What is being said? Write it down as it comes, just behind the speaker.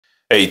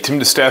Hey, Tim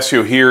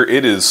DeStasio here.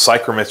 It is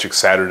Psychrometric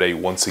Saturday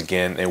once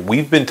again, and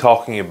we've been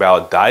talking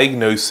about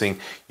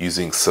diagnosing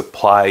using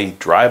supply,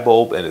 dry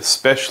bulb, and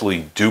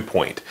especially dew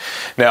point.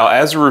 Now,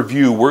 as a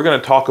review, we're going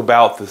to talk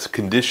about the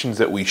conditions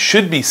that we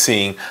should be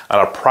seeing on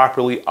a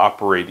properly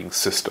operating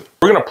system.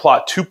 We're going to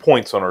plot 2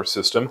 points on our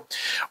system.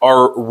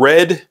 Our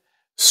red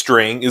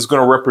string is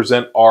going to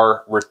represent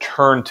our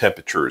return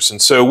temperatures.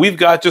 And so we've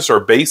got just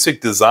our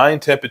basic design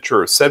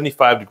temperature of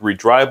 75-degree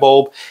dry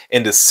bulb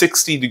and a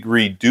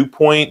 60-degree dew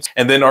point.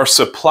 And then our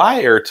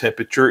supply air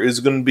temperature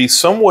is going to be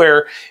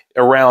somewhere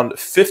around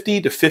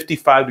 50 to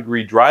 55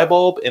 degree dry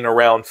bulb and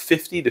around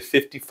 50 to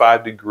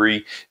 55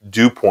 degree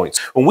dew points.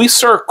 When we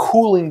start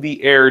cooling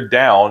the air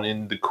down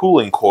in the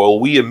cooling coil,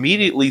 we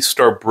immediately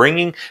start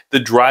bringing the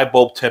dry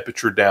bulb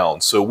temperature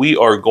down. So we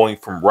are going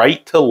from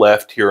right to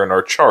left here in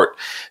our chart.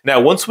 Now,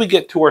 once we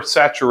get to our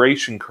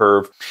saturation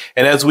curve,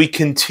 and as we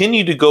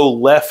continue to go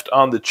left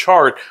on the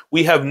chart,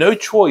 we have no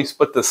choice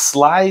but to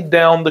slide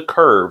down the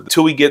curve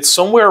until we get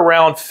somewhere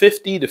around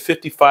 50 to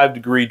 55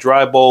 degree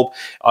dry bulb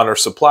on our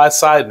supply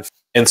side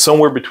and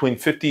somewhere between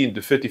 50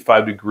 to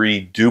 55 degree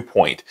dew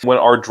point. When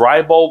our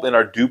dry bulb and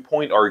our dew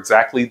point are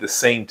exactly the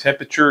same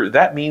temperature,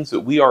 that means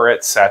that we are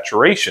at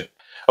saturation.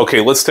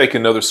 Okay, let's take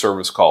another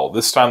service call.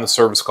 This time the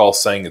service call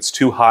is saying it's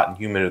too hot and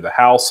humid in the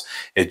house.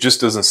 It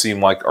just doesn't seem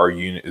like our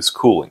unit is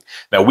cooling.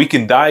 Now, we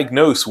can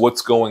diagnose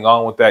what's going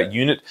on with that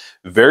unit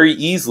very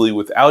easily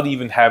without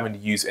even having to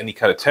use any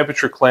kind of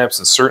temperature clamps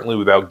and certainly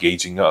without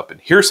gauging up.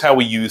 And here's how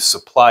we use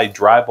supply,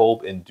 dry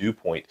bulb, and dew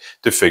point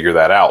to figure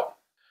that out.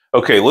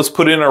 Okay, let's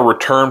put in our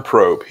return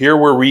probe. Here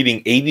we're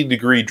reading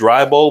 80-degree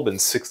dry bulb and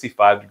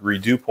 65-degree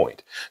dew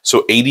point.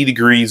 So 80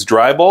 degrees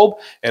dry bulb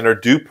and our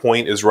dew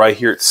point is right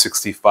here at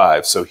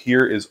 65. So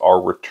here is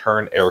our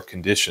return air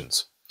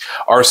conditions.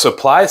 Our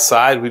supply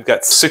side, we've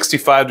got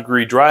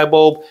 65-degree dry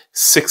bulb,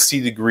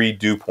 60-degree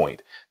dew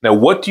point. Now,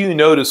 what do you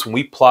notice when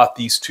we plot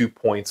these 2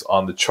 points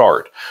on the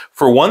chart?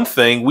 For one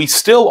thing, we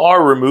still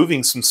are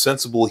removing some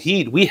sensible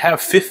heat. We have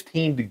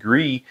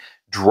 15-degree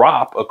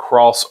drop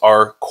across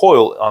our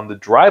coil on the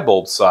dry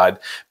bulb side,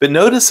 but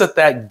notice that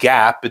that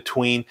gap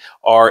between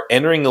our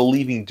entering and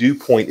leaving dew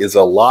point is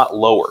a lot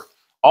lower.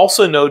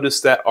 Also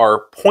notice that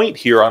our point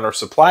here on our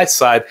supply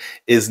side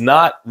is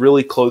not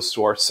really close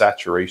to our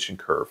saturation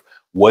curve.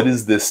 What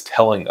is this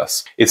telling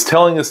us? It's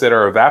telling us that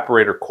our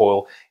evaporator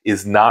coil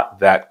is not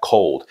that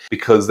cold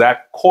because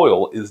that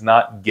coil is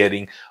not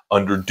getting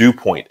under dew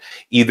point.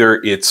 Either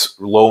it's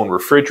low in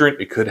refrigerant,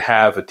 it could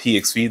have a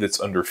TXV that's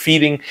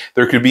underfeeding.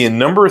 There could be a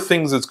number of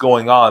things that's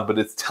going on, but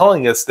it's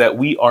telling us that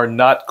we are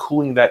not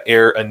cooling that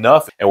air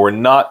enough and we're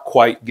not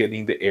quite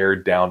getting the air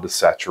down to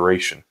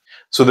saturation.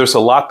 So there's a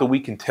lot that we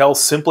can tell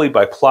simply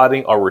by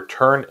plotting our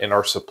return and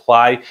our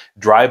supply,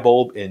 dry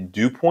bulb, and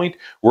dew point.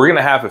 We're going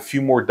to have a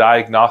few more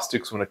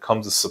diagnostics when it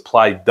comes to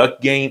supply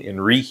duct gain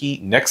and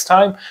reheat next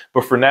time.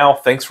 But for now,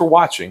 thanks for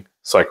watching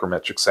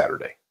Psychrometric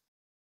Saturday.